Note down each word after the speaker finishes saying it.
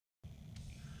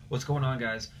What's going on,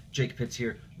 guys? Jake Pitts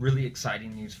here. Really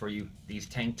exciting news for you. These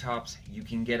tank tops, you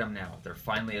can get them now. They're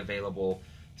finally available.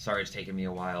 Sorry it's taken me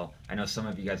a while. I know some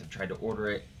of you guys have tried to order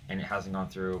it and it hasn't gone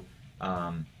through.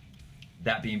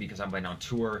 That being because I'm on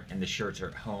tour and the shirts are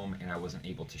at home and I wasn't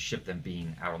able to ship them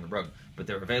being out on the road. But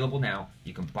they're available now.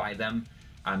 You can buy them.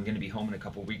 I'm going to be home in a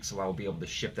couple weeks, so I will be able to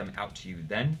ship them out to you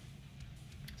then.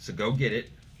 So go get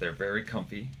it. They're very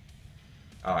comfy.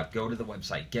 Go to the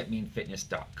website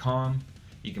getmeanfitness.com.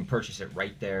 You can purchase it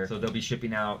right there. So they'll be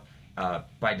shipping out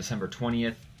by December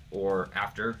 20th or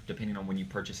after, depending on when you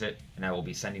purchase it, and I will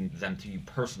be sending them to you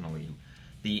personally.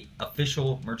 The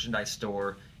official merchandise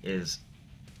store is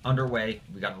underway.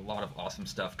 We got a lot of awesome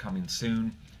stuff coming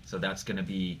soon, so that's going to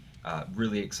be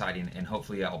really exciting, and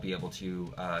hopefully I'll be able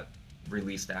to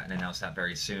release that and announce that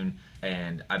very soon.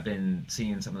 And I've been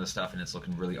seeing some of the stuff and it's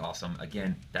looking really awesome.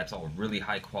 Again, that's all really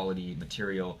high quality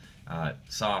material,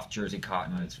 soft jersey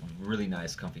cotton. It's really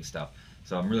nice, comfy stuff.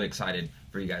 So I'm really excited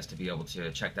for you guys to be able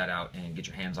to check that out and get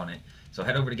your hands on it. So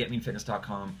head over to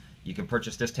getmeanfitness.com. You can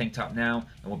purchase this tank top now,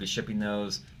 and we'll be shipping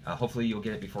those. Hopefully you'll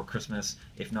get it before Christmas,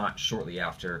 if not shortly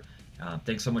after.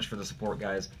 Thanks so much for the support,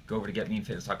 guys. Go over to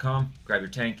getmeanfitness.com, grab your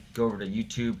tank, go over to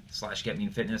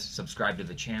YouTube/getmeanfitness, subscribe to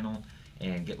the channel,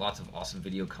 and get lots of awesome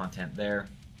video content there.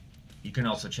 You can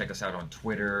also check us out on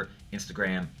Twitter,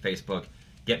 Instagram, Facebook,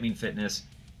 getmeanfitness.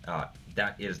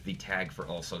 That is the tag for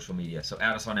all social media. So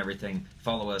add us on everything,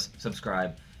 follow us,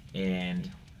 subscribe,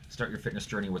 and start your fitness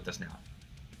journey with us now.